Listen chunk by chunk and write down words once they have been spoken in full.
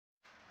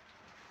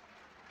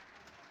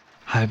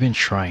I've been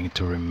trying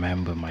to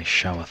remember my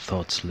shower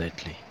thoughts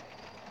lately.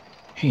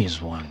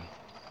 Here's one.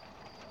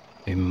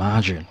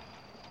 Imagine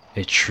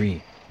a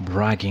tree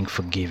bragging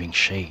for giving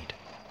shade,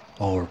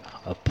 or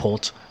a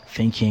pot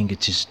thinking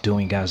it is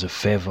doing us a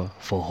favor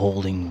for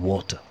holding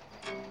water.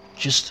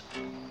 Just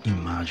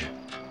imagine.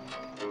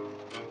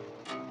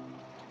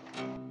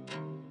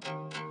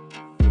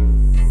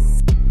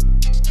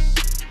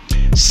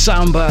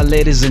 Samba,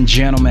 ladies and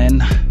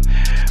gentlemen.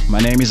 My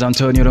name is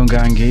Antonio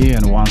Rungangi,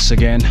 and once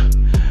again,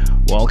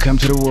 welcome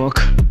to the walk,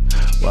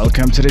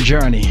 welcome to the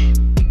journey.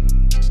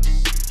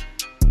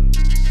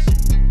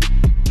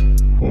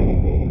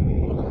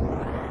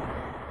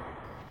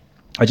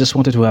 I just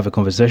wanted to have a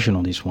conversation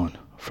on this one.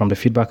 From the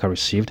feedback I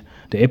received,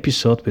 the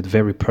episode with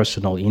very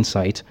personal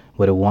insight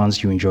were the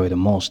ones you enjoy the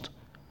most.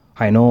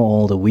 I know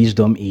all the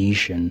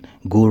wisdom-ish and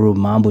guru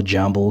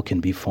mambo-jumbo can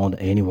be found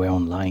anywhere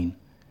online.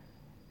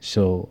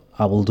 So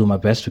I will do my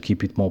best to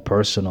keep it more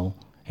personal,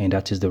 and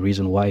that is the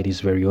reason why this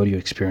very audio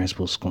experience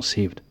was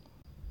conceived.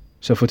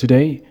 So for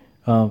today,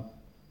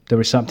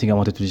 there is something I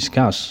wanted to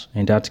discuss,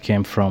 and that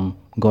came from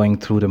going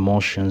through the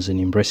motions and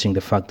embracing the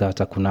fact that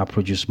I could not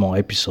produce more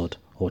episodes,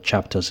 or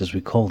chapters as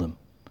we call them.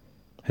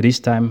 This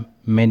time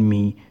made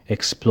me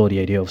explore the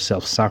idea of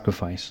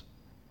self-sacrifice.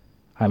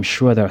 I'm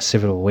sure there are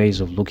several ways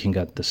of looking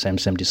at the same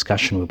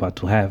discussion we're about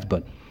to have,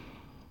 but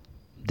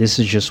this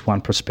is just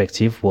one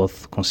perspective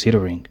worth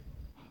considering.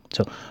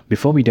 So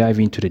before we dive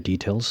into the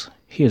details,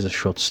 here's a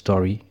short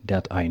story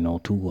that I know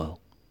too well.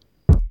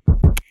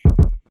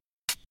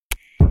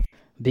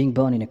 Being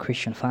born in a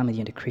Christian family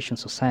and a Christian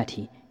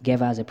society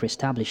gave us a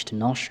pre-established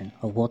notion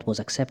of what was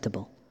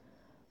acceptable.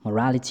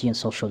 Morality and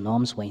social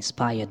norms were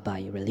inspired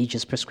by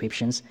religious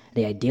prescriptions.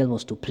 The ideal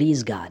was to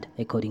please God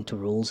according to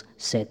rules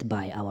set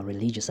by our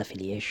religious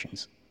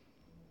affiliations.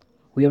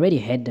 We already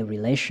had the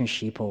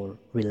relationship or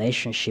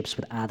relationships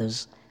with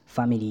others,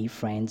 family,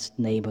 friends,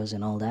 neighbors,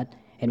 and all that,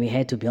 and we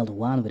had to build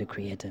one with the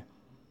Creator.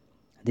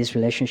 This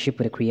relationship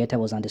with the Creator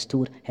was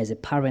understood as a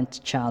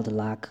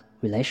parent-child-like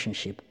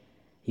relationship.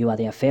 You are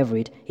their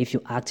favorite if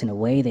you act in a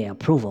way they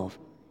approve of.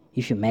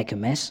 If you make a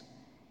mess,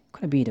 you're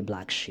going to be the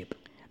black sheep.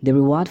 The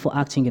reward for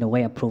acting in a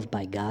way approved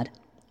by God,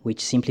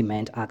 which simply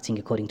meant acting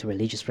according to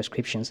religious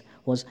prescriptions,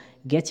 was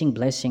getting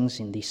blessings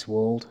in this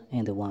world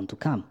and the one to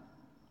come.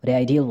 The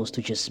ideal was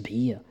to just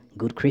be a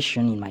good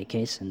Christian in my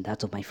case and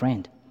that of my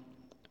friend.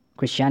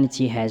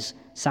 Christianity has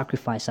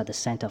sacrifice at the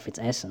center of its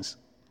essence.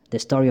 The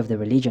story of the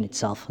religion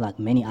itself, like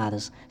many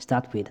others,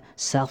 starts with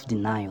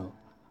self-denial.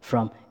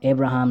 From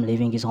Abraham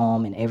leaving his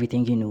home and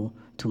everything he knew,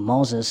 to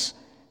Moses,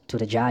 to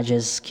the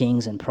judges,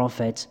 kings, and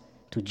prophets,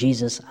 to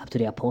Jesus, up to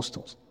the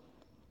apostles.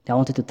 I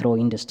wanted to throw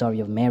in the story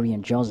of Mary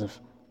and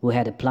Joseph, who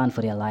had a plan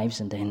for their lives,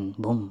 and then,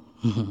 boom,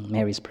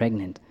 Mary's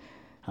pregnant.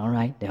 All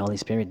right, the Holy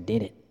Spirit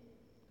did it.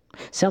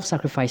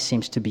 Self-sacrifice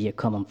seems to be a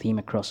common theme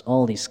across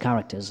all these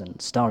characters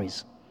and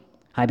stories.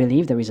 I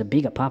believe there is a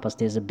bigger purpose,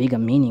 there's a bigger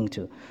meaning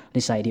to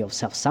this idea of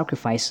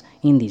self-sacrifice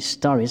in these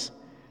stories,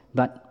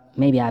 but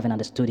maybe I haven't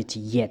understood it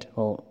yet,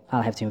 or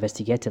I'll have to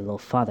investigate it a little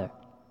further.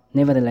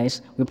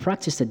 Nevertheless, we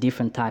practiced a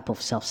different type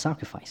of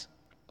self-sacrifice.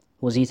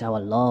 Was it our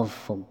love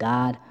for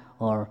God,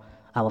 or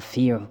our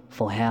fear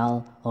for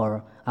hell,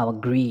 or our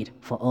greed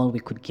for all we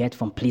could get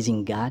from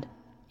pleasing God?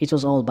 It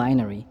was all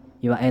binary.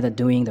 You are either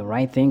doing the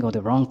right thing or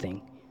the wrong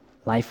thing.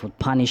 Life would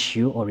punish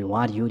you or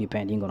reward you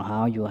depending on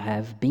how you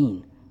have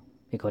been,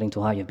 according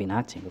to how you've been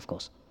acting, of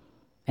course.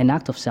 An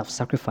act of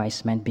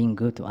self-sacrifice meant being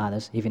good to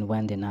others even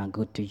when they're not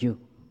good to you.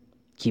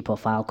 Keep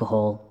off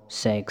alcohol,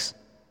 sex,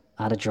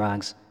 other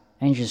drugs,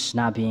 and just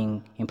not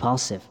being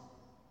impulsive.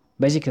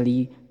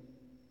 Basically,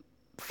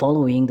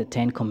 following the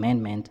 10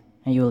 Commandments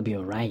and you will be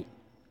alright.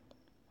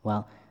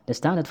 Well, the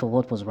standard for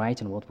what was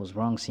right and what was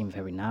wrong seemed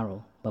very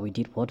narrow, but we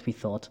did what we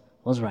thought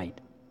was right.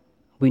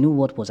 We knew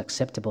what was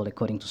acceptable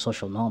according to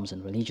social norms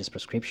and religious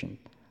prescription.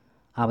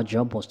 Our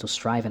job was to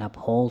strive and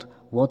uphold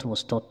what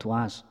was taught to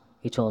us.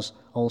 It was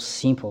all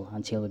simple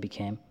until we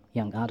became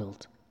young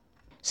adult.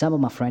 Some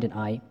of my friends and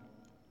I,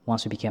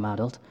 once we became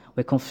adult,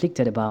 were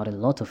conflicted about a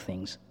lot of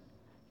things.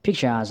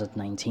 Picture us at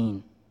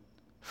 19,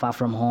 far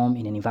from home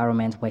in an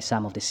environment where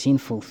some of the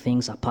sinful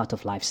things are part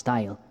of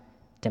lifestyle.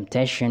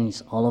 Temptation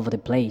is all over the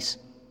place.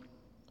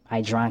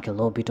 I drank a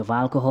little bit of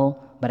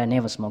alcohol, but I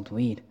never smoked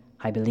weed.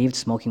 I believed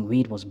smoking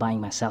weed was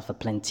buying myself a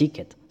plane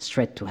ticket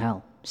straight to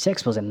hell.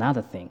 Sex was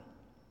another thing.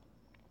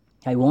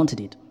 I wanted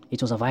it.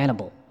 It was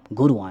available.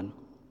 Good one.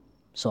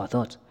 So I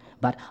thought.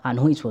 But I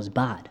knew it was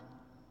bad.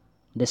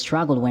 The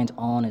struggle went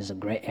on as a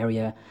gray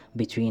area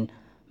between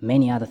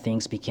many other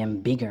things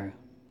became bigger,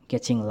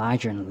 getting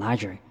larger and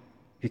larger.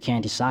 You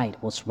can't decide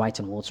what's right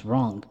and what's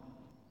wrong.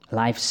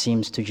 Life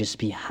seems to just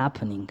be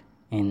happening,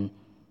 and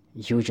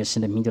you're just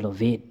in the middle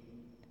of it.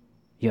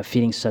 You're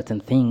feeling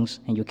certain things,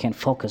 and you can't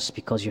focus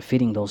because you're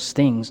feeling those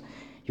things.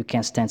 You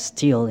can't stand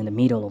still in the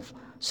middle of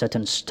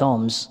certain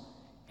storms,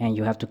 and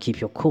you have to keep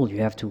your cool.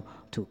 You have to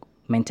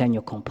maintain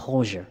your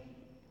composure.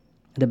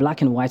 The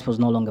black and white was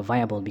no longer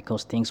viable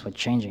because things were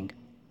changing.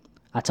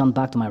 I turned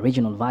back to my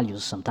original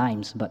values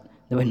sometimes, but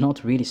they were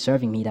not really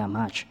serving me that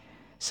much.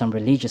 Some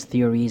religious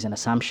theories and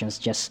assumptions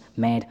just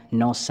made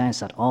no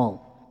sense at all.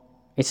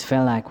 It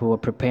felt like we were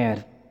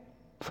prepared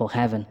for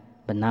heaven,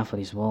 but not for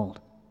this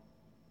world.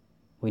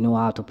 We knew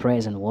how to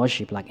praise and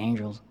worship like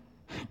angels,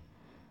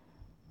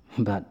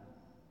 but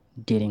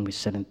dealing with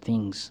certain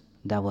things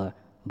that were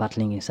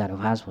battling inside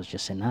of us was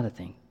just another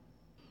thing.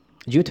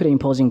 Due to the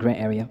imposing gray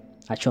area,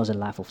 I chose a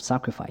life of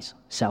sacrifice,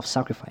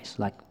 self-sacrifice,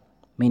 like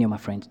many of my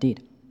friends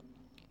did.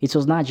 It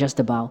was not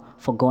just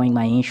about forgoing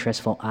my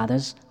interest for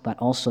others, but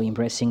also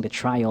embracing the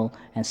trial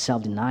and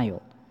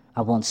self-denial.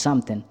 I want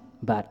something,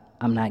 but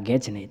I'm not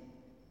getting it.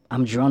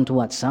 I'm drawn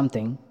toward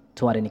something,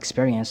 toward an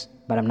experience,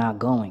 but I'm not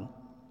going.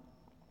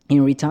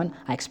 In return,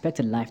 I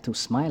expected life to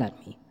smile at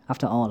me.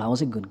 After all, I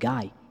was a good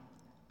guy.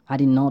 I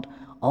did not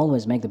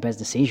always make the best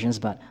decisions,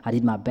 but I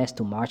did my best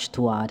to march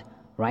toward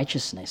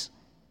righteousness.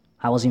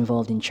 I was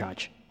involved in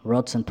church,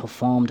 wrote and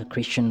performed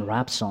Christian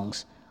rap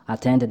songs,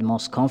 attended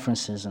most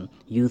conferences and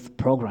youth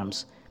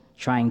programs,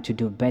 trying to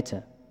do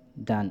better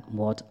than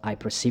what I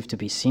perceived to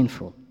be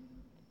sinful.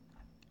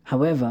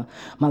 However,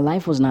 my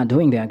life was not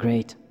doing that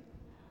great.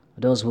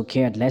 Those who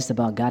cared less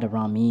about God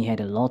around me,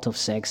 had a lot of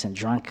sex and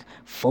drank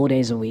 4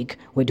 days a week,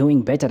 were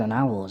doing better than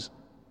I was.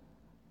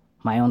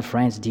 My own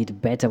friends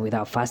did better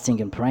without fasting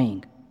and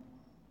praying.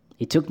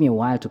 It took me a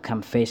while to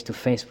come face to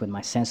face with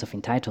my sense of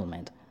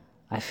entitlement.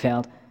 I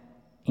felt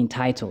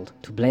entitled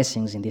to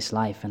blessings in this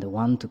life and the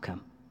one to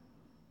come.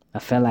 I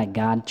felt like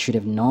God should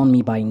have known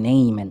me by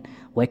name and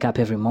wake up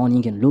every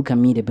morning and look at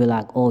me to be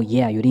like, oh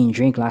yeah, you didn't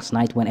drink last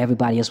night when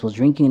everybody else was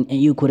drinking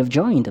and you could have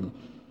joined them.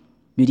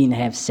 You didn't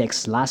have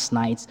sex last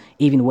night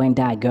even when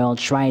that girl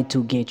tried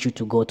to get you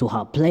to go to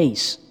her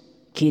place.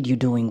 Kid, you're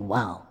doing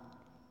well.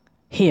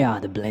 Here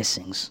are the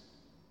blessings.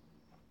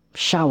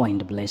 Shower in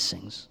the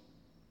blessings.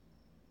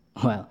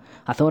 Well,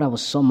 I thought I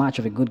was so much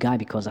of a good guy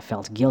because I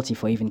felt guilty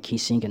for even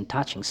kissing and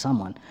touching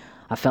someone.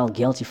 I felt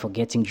guilty for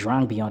getting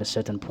drunk beyond a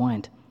certain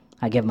point.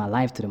 I gave my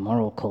life to the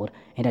moral code,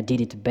 and I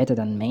did it better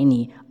than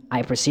many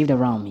I perceived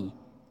around me.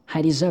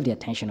 I deserved the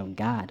attention of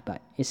God,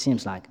 but it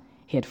seems like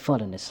He had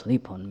fallen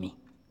asleep on me.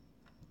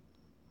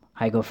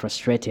 I got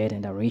frustrated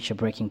and I reached a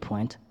breaking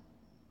point.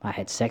 I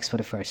had sex for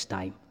the first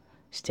time,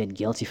 stayed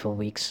guilty for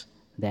weeks,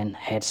 then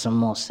had some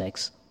more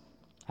sex.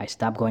 I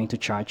stopped going to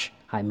church,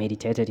 I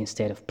meditated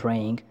instead of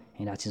praying,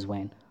 and that is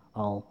when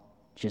all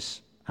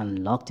just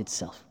unlocked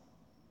itself.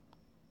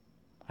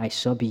 I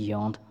saw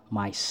beyond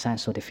my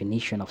sense or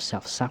definition of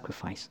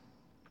self-sacrifice.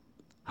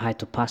 I had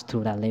to pass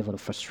through that level of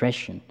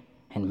frustration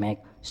and make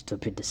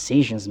stupid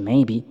decisions.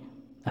 Maybe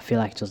I feel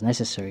like it was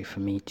necessary for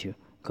me to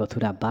go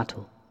through that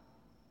battle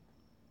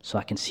so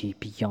I can see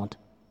beyond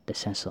the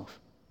sense of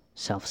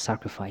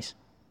self-sacrifice,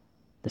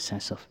 the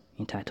sense of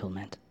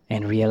entitlement,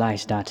 and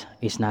realize that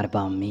it's not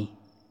about me.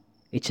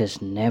 It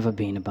has never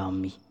been about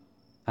me,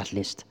 at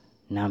least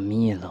not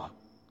me alone.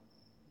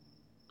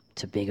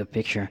 It's a bigger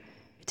picture,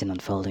 it's an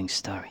unfolding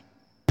story.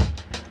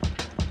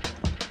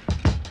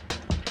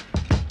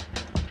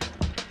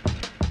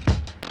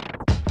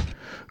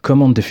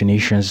 Common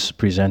definitions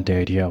present the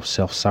idea of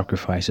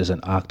self-sacrifice as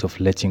an act of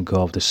letting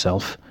go of the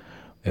self,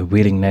 a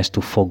willingness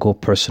to forego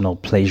personal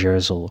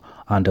pleasures or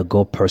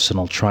undergo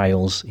personal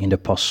trials in the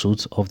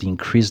pursuit of the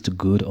increased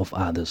good of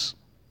others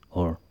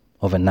or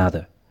of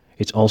another.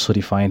 It's also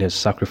defined as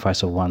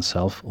sacrifice of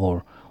oneself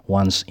or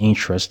one's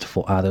interest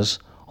for others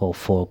or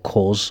for a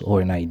cause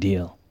or an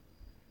ideal.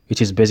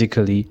 It is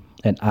basically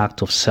an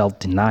act of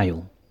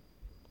self-denial.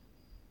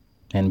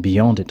 And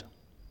beyond it,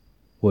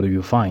 what do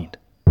you find?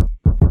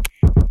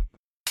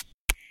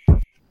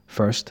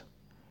 First,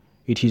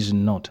 it is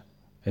not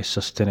a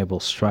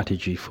sustainable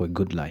strategy for a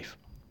good life.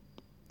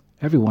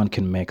 Everyone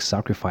can make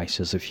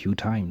sacrifices a few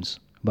times,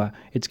 but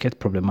it gets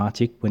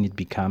problematic when it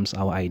becomes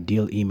our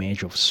ideal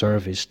image of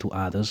service to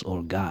others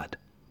or God.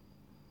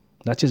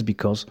 That is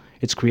because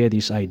it's created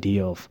this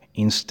idea of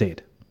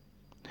instead.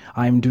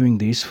 I am doing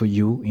this for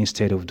you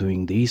instead of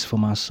doing this for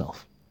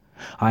myself.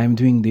 I am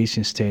doing this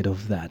instead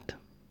of that.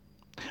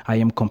 I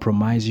am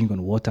compromising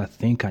on what I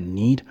think I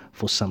need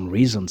for some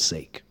reason's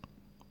sake.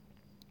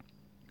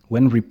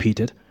 When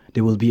repeated,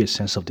 there will be a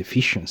sense of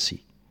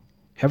deficiency.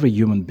 Every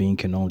human being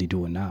can only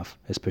do enough,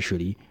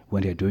 especially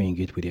when they're doing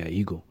it with their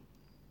ego.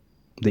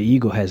 The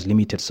ego has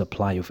limited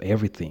supply of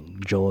everything: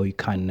 joy,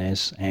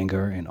 kindness,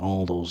 anger, and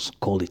all those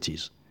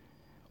qualities.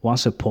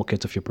 Once a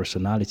pocket of your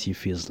personality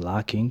feels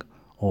lacking,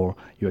 or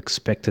your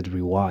expected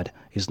reward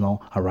is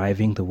not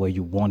arriving the way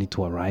you want it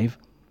to arrive,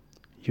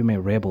 you may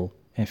rebel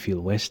and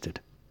feel wasted.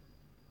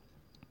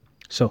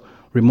 So,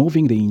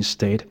 removing the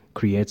instead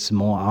creates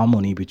more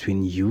harmony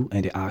between you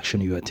and the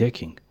action you are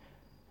taking.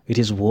 It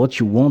is what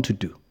you want to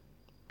do.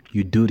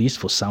 You do this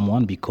for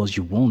someone because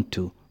you want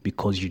to,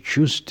 because you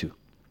choose to.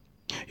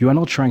 You are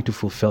not trying to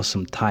fulfill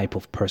some type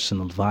of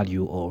personal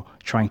value or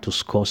trying to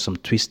score some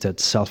twisted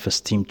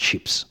self-esteem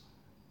chips.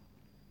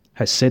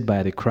 As said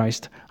by the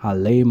Christ, I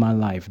lay my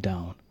life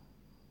down.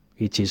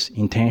 It is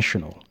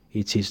intentional.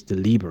 It is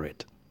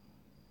deliberate.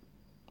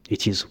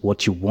 It is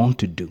what you want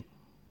to do.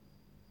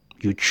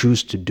 You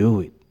choose to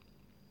do it.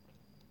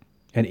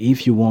 And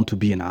if you want to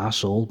be an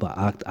asshole but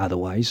act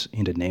otherwise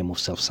in the name of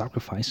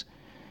self-sacrifice,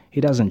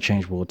 it doesn't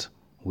change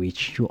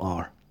which you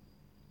are.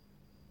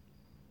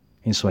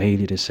 In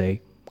Swahili they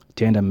say,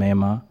 tenda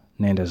mema,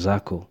 nenda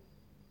zako.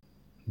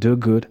 Do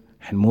good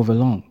and move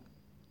along.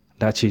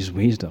 That is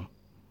wisdom.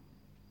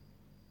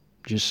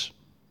 Just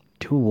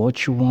do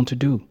what you want to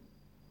do.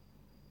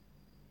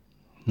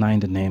 Not in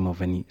the name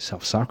of any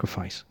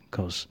self-sacrifice,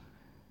 because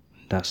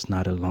that's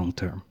not a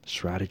long-term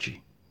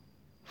strategy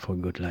for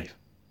good life.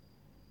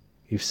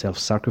 If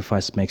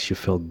self-sacrifice makes you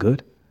feel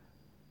good,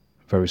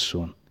 very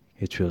soon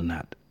it will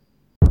not.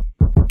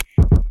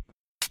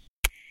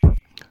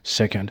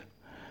 Second,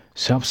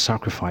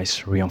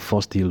 self-sacrifice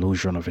reinforces the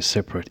illusion of a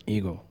separate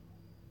ego.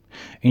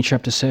 In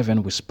Chapter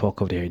 7, we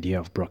spoke of the idea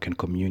of broken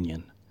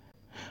communion.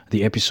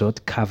 The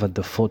episode covered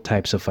the 4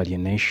 types of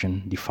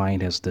alienation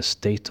defined as the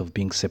state of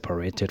being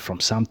separated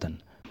from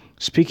something.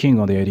 Speaking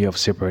on the idea of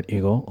separate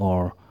ego,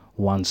 or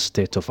one's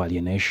state of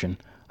alienation,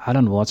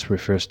 Alan Watts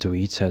refers to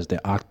it as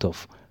the act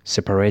of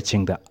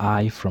separating the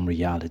I from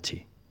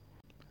reality.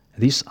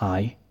 This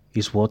I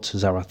is what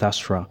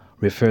Zarathustra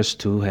refers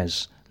to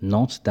as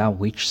not that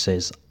which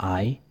says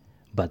I,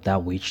 but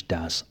that which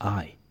does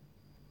I.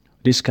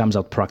 This comes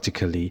out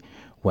practically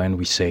when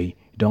we say,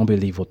 don't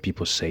believe what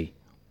people say,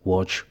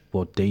 watch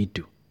what they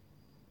do.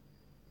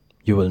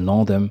 You will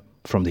know them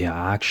from their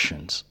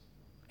actions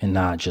and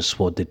not just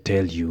what they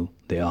tell you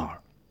they are.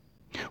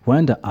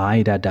 When the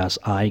I that does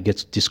I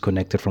gets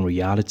disconnected from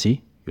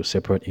reality, your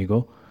separate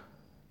ego,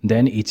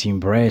 then it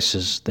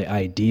embraces the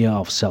idea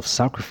of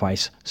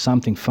self-sacrifice.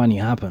 Something funny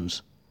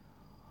happens.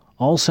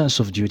 All sense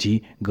of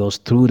duty goes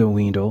through the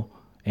window,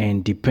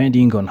 and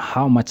depending on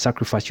how much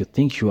sacrifice you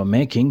think you are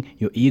making,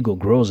 your ego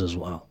grows as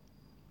well.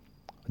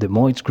 The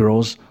more it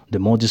grows, the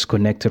more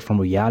disconnected from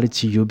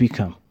reality you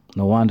become.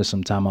 No wonder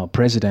sometimes our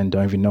president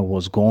don't even know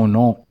what's going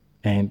on.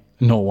 And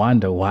no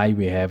wonder why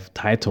we have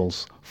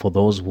titles for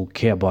those who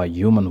care about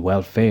human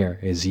welfare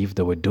as if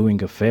they were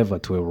doing a favor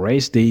to a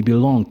race they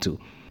belong to.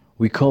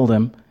 We call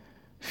them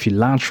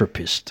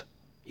philanthropists,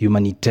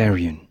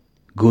 humanitarian,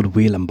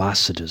 goodwill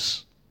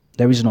ambassadors.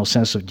 There is no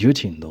sense of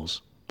duty in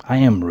those. I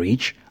am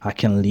rich, I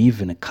can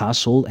live in a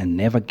castle and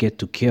never get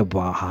to care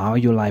about how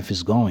your life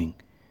is going.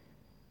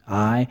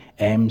 I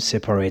am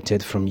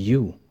separated from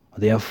you,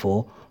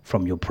 therefore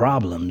from your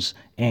problems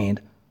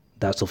and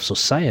that of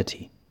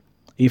society.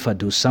 If I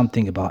do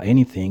something about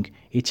anything,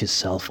 it is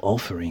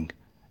self-offering,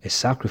 a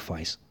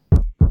sacrifice.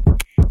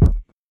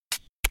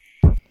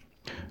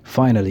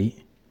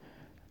 Finally,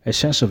 a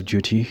sense of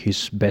duty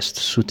is best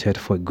suited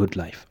for a good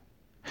life.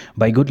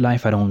 By good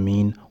life, I don't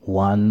mean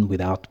one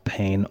without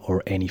pain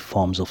or any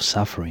forms of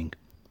suffering.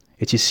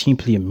 It is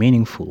simply a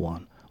meaningful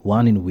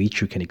one in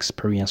which you can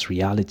experience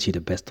reality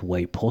the best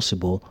way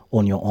possible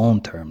on your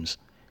own terms.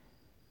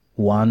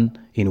 One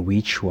in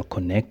which you are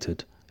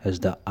connected as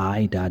the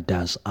I that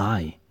does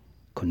I,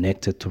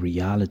 connected to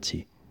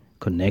reality,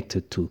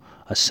 connected to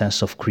a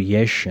sense of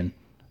creation,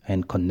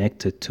 and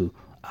connected to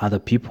other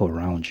people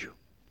around you.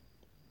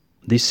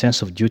 This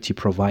sense of duty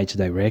provides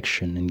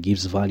direction and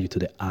gives value to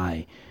the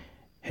I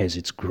as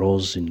it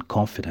grows in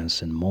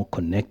confidence and more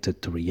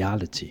connected to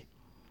reality.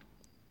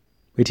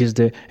 It is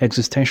the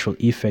existential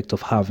effect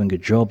of having a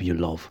job you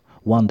love,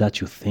 one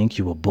that you think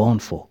you were born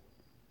for.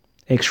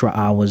 Extra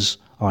hours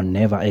are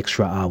never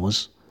extra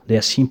hours, they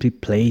are simply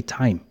play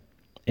time.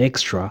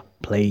 Extra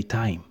play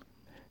time.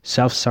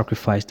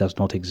 Self-sacrifice does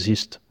not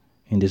exist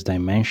in this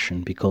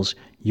dimension because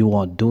you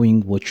are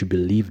doing what you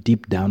believe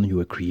deep down you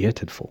were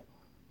created for.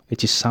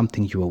 It is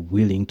something you are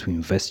willing to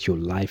invest your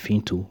life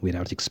into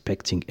without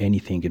expecting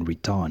anything in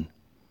return.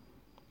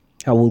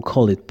 I will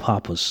call it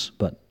purpose,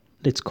 but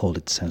let's call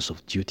it sense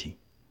of duty.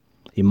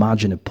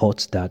 Imagine a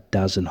pot that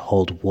doesn't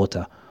hold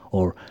water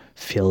or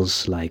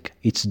feels like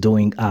it's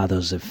doing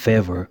others a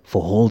favor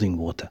for holding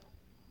water.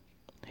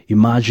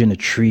 Imagine a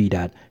tree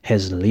that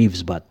has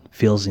leaves but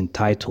feels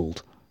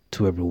entitled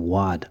to a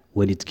reward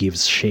when it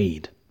gives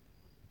shade.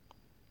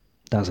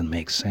 Doesn't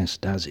make sense,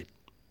 does it?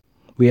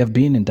 We have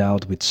been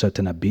endowed with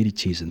certain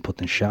abilities and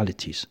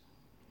potentialities.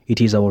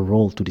 It is our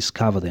role to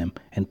discover them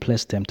and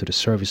place them to the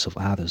service of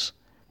others.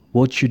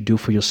 What you do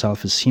for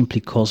yourself is simply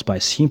caused by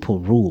a simple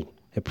rule,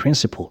 a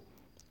principle.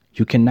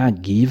 You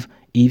cannot give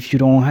if you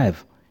don't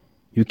have.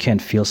 You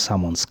can't fill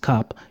someone's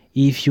cup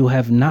if you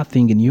have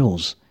nothing in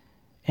yours.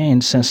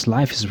 And since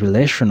life is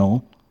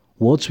relational,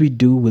 what we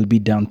do will be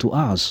done to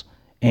us,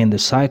 and the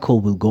cycle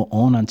will go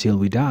on until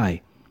we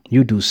die.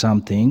 You do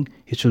something,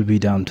 it will be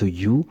done to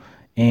you,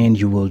 and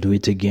you will do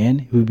it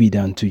again, it will be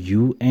done to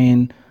you,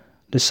 and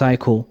the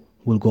cycle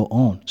will go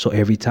on. So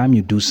every time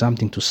you do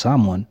something to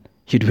someone,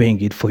 you're doing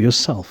it for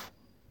yourself.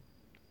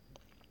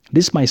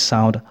 This might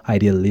sound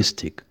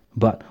idealistic,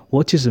 but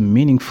what is the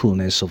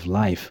meaningfulness of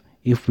life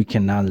if we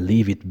cannot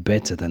live it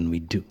better than we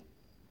do?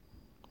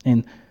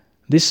 And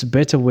this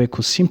better way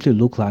could simply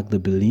look like the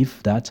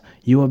belief that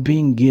you are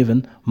being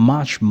given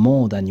much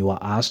more than you are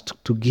asked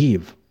to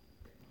give.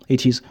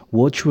 It is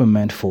what you are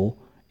meant for,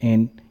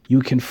 and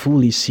you can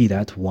fully see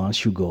that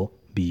once you go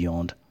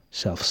beyond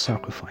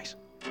self-sacrifice.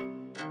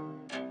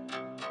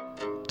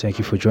 Thank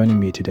you for joining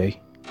me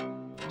today.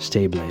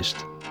 Stay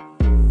blessed.